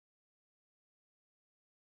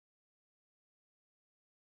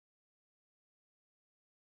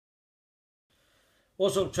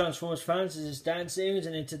What's up, Transformers fans? This is Dan Stevens,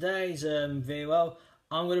 and in today's video,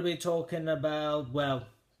 I'm going to be talking about, well,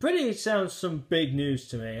 sounds some big news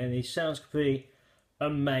to me, and it sounds pretty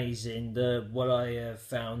amazing. What I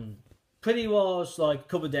found pretty was like a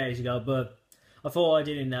couple of days ago, but I thought I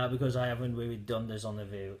did it now because I haven't really done this on the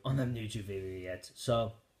YouTube video yet.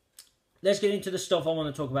 So let's get into the stuff I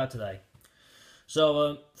want to talk about today.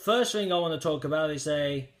 So first thing I want to talk about is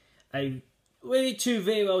really two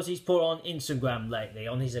videos he's put on Instagram lately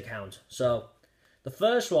on his account. So the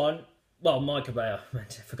first one, well, Michael Bay, I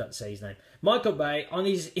forgot to say his name. Michael Bay on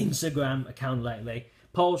his Instagram account lately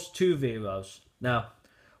posts two videos. Now,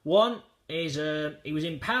 one is he was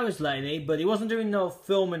in Paris lately, but he wasn't doing no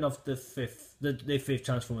filming of the fifth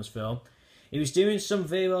Transformers film. He was doing some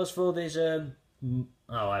videos for this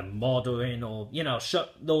modeling, or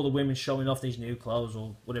all the women showing off these new clothes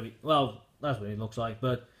or whatever. Well, that's what it looks like,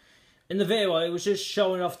 but in the video, it was just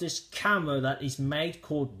showing off this camera that is made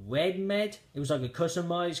called RedMed. It was like a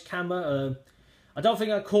customized camera. I don't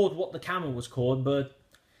think I called what the camera was called, but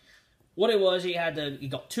what it was, he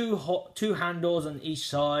got two handles on each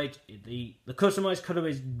side. The customized color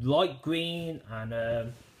is light green, and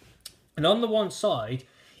on the one side,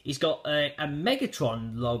 he's got a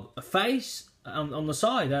Megatron logo, a face on the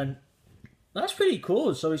side, and that's pretty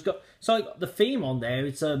cool. So he's got the theme on there.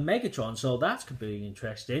 It's a Megatron, so that's completely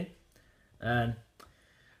interesting. And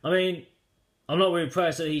I mean, I'm not really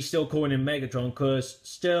impressed that he's still calling him Megatron, because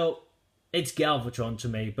still, it's Galvatron to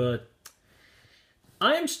me. But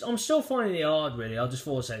I'm still finding it odd, really. I just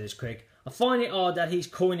thought to say this quick. I find it odd that he's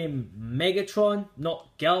calling him Megatron,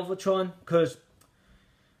 not Galvatron, because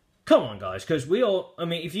come on, guys, because I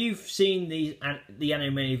mean, if you've seen the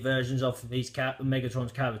animated versions of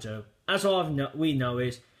Megatron's character, that's all we know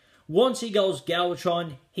is once he goes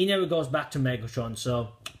Galvatron, he never goes back to Megatron.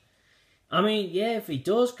 So I mean, yeah, if it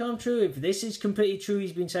does come true, if this is completely true,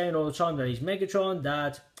 he's been saying all the time that he's Megatron,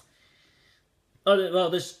 well,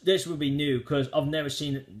 this would be new, because I've never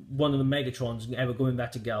seen one of the Megatrons ever going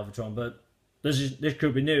back to Galvatron, but this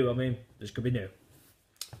could be new. I mean, this could be new.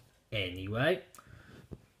 Anyway,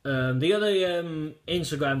 the other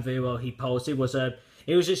Instagram video he posted was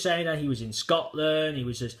he was just saying that he was in Scotland. He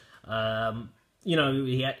was just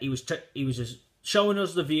he was just showing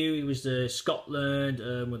us the view. He was to Scotland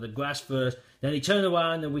with the grass first. Then he turned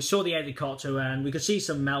around and we saw the helicopter and we could see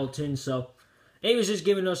some mountains. So he was just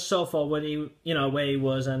giving us so far where he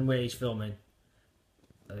was and where he's filming.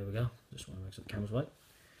 There we go. Just want to make sure the camera's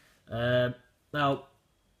white. Now,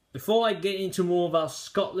 before I get into more about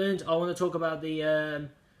Scotland, I want to talk about the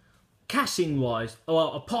casting-wise,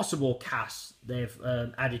 or a possible cast they've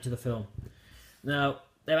added to the film. Now,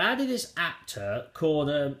 they've added this actor called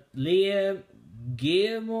Liam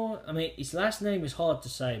Guillemot. I mean, his last name is hard to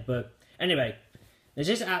say, but anyway, there's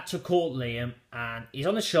this actor called Liam, and he's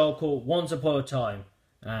on a show called Once Upon a Time.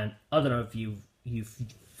 And I don't know if you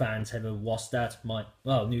fans ever watched that.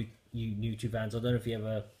 You YouTube fans, I don't know if you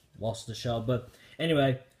ever watched the show, but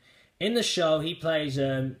anyway, in the show he plays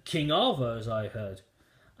King Arthur, as I heard,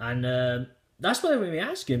 and that's what they're really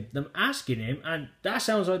asking him, and that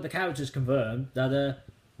sounds like the character's confirmed that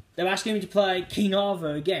they're asking him to play King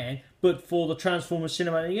Arthur again, but for the Transformers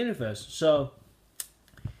cinematic universe. So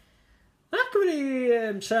that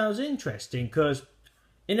really sounds interesting, because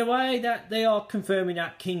in a way that they are confirming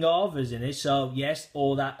that King Arthur's in it. So yes,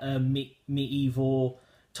 all that medieval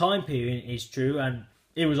time period is true, and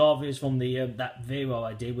it was obvious from the that video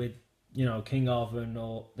I did with King Arthur and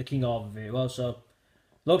the King Arthur video. So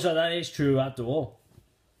looks like that is true after all.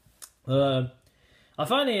 I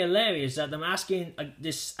find it hilarious that I'm asking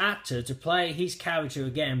this actor to play his character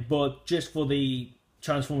again, but just for the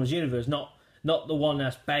Transformers universe, not the one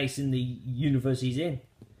that's based in the universe he's in.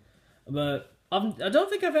 But I don't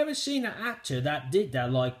think I've ever seen an actor that did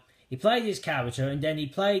that. Like, he played his character and then he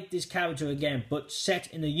played this character again, but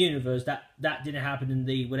set in the universe that didn't happen in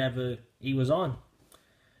the whatever he was on.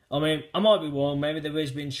 I mean, I might be wrong. Maybe there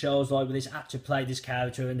has been shows like where this actor played this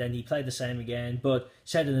character and then he played the same again, but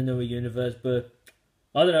set in another universe. But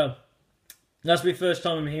I don't know. That's my first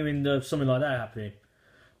time I'm hearing something like that happening.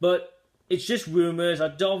 But it's just rumours. I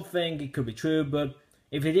don't think it could be true. But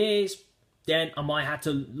if it is, then I might have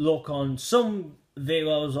to look on some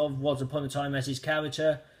videos of Once Upon a Time as his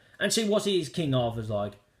character and see what his King Arthur's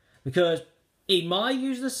like. Because he might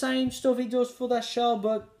use the same stuff he does for that show,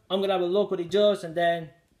 but I'm going to have a look what he does, and then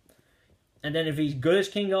if he's good as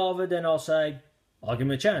King Arthur, then I'll say, I'll give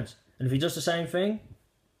him a chance. And if he does the same thing,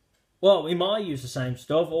 well, we might use the same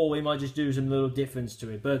stuff, or we might just do some little difference to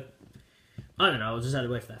it. But I don't know, I'll just have to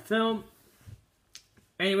wait for that film.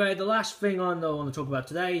 Anyway, the last thing I want to talk about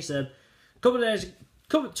today is a couple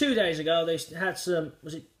 2 days ago, they had some.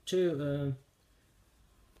 Was it two?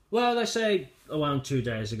 Well, they say around 2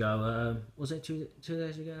 days ago. Was it two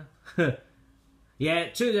days ago? Yeah,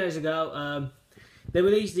 2 days ago. They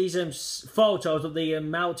released these photos of the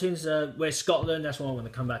mountains where Scotland. That's why I'm going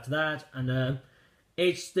to come back to that. And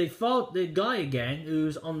it's the guy again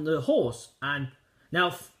who's on the horse. And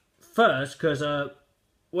now, first, because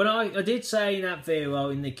when I did say in that video,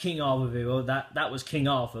 in the King Arthur video, that was King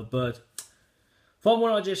Arthur, but from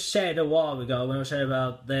what I just said a while ago, when I said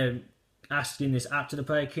about them asking this actor to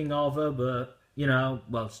play King Arthur, but, you know,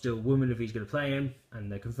 well, still woman if he's going to play him,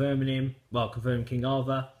 and they're confirming him, well, confirming King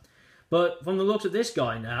Arthur. But from the looks of this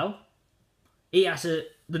guy now, he has the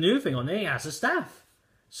new thing on there, he has a staff.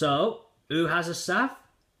 So, who has a staff?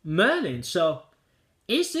 Merlin. So,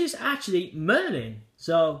 is this actually Merlin?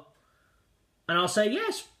 So, and I'll say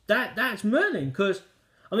yes, that's Merlin, because,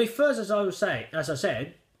 I mean, first, as I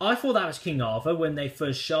said, I thought that was King Arthur when they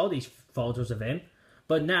first showed these photos of him,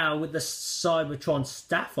 but now with the Cybertron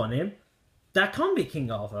staff on him, that can't be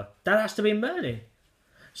King Arthur. That has to be Merlin.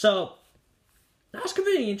 So, that's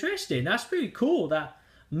pretty interesting. That's pretty cool that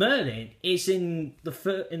Merlin is in the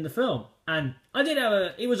film. And I did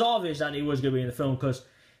have it was obvious that he was going to be in the film, because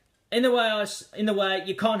in the way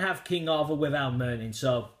you can't have King Arthur without Merlin.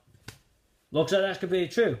 So looks like that's completely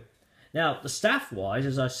true. Now the staff wise,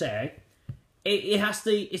 as I said, it's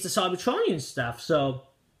the Cybertronian staff. So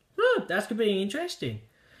that's completely interesting.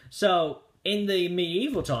 So in the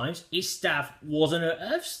medieval times, his staff wasn't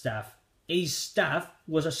an Earth staff. His staff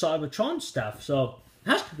was a Cybertron staff, so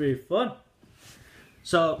that's pretty fun.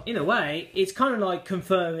 So in a way, it's kind of like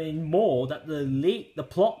confirming more that the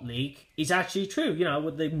plot leak is actually true, you know,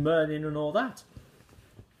 with the Merlin and all that.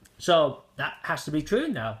 So that has to be true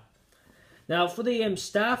now. Now for the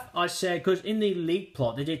staff, I said, because in the leak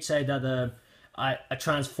plot, they did say that a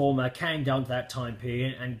Transformer came down to that time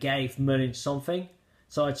period and gave Merlin something.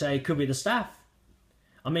 So I'd say it could be the staff.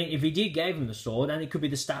 I mean, if he did give him the sword, then it could be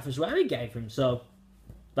the staff as well he gave him. So,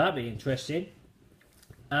 that'd be interesting.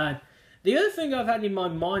 And the other thing I've had in my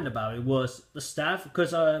mind about it was the staff.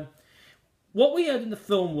 Because what we heard in the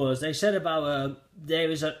film was, they said about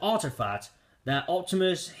there is an artifact that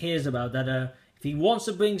Optimus hears about. That if he wants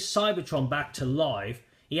to bring Cybertron back to life,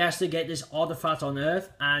 he has to get this artifact on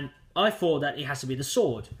Earth. And I thought that it has to be the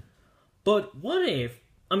sword. But what if,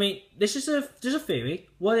 I mean, this is a theory.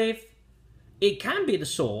 What if it can be the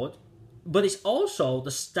sword, but it's also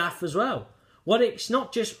the staff as well? What if it's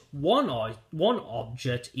not just one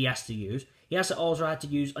object he has to use, he has to also have to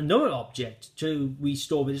use another object to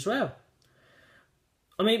restore it as well?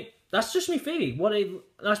 I mean, that's just my theory.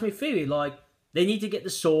 That's my theory, like, they need to get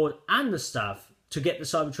the sword and the staff to get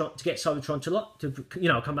Cybertron to you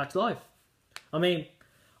know, come back to life. I mean,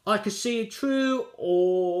 I could see it true,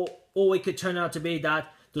 or it could turn out to be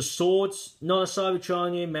that the sword's not a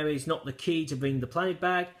Cybertronian, maybe it's not the key to bring the planet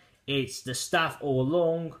back, it's the staff all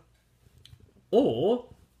along. Or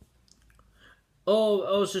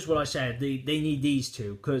it's just what I said, they need these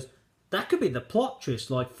two, because that could be the plot twist.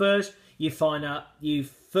 Like, first you find out,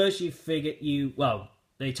 well,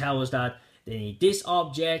 they tell us that they need this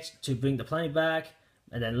object to bring the planet back,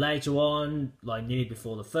 and then later on, like nearly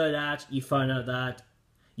before the third act, you find out that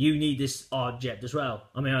you need this object as well.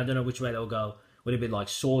 I mean, I don't know which way they'll go. Would it be like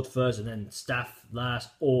sword first and then staff last?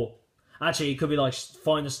 Or actually, it could be like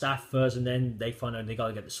find the staff first and then they find out they got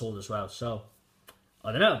to get the sword as well. So,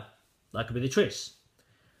 I don't know. That could be the twist.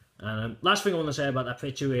 Last thing I want to say about that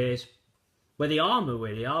picture is where the armour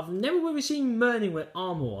really are. I've never really seen Merlin with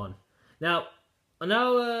armour on. Now, I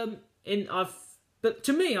know but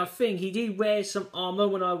to me, I think he did wear some armour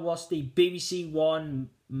when I watched the BBC One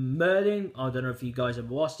Merlin. I don't know if you guys ever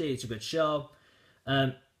watched it. It's a good show.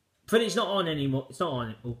 But it's not on anymore. It's not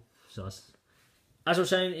on. Oh, sorry. As I was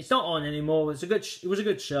saying, it's not on anymore. It was a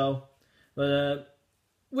good show. But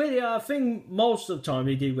really, I think most of the time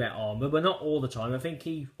he did wear armour, but not all the time. I think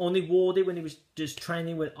he only wore it when he was just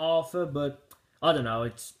training with Arthur. But I don't know.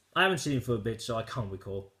 I haven't seen him for a bit, so I can't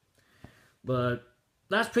recall. But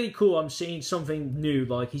that's pretty cool. I'm seeing something new,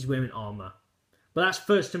 like he's wearing armour. But that's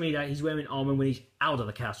first to me that he's wearing armour when he's out of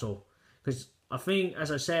the castle, because I think,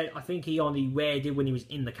 as I said, I think he only wore it when he was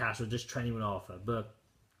in the castle, just training with Arthur. But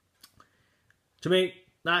to me,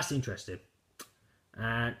 that's interesting.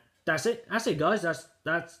 And that's it. That's it, guys.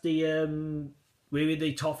 That's the really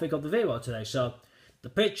the topic of the video today. So the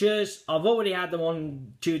pictures, I've already had them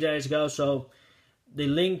on 2 days ago. So the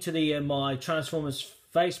link to the my Transformers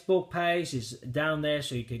Facebook page is down there,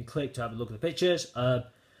 so you can click to have a look at the pictures.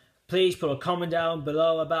 Please put a comment down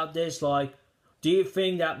below about this, like, Do you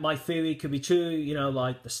think that my theory could be true? You know,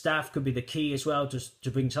 like the staff could be the key as well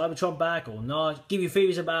to bring Cybertron back or not? Give your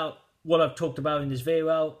theories about what I've talked about in this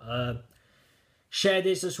video. Share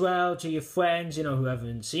this as well to your friends, you know, who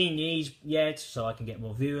haven't seen these yet, so I can get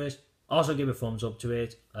more viewers. Also give a thumbs up to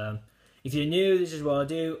it. If you're new, this is what I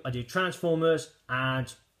do. I do Transformers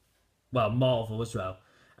and, well, Marvel as well.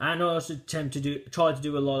 And I also try to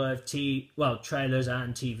do a lot of trailers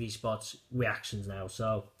and TV spots reactions now.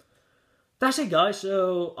 So that's it, guys.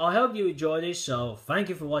 So I hope you enjoyed this. So thank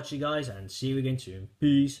you for watching, guys, and see you again soon.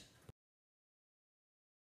 Peace.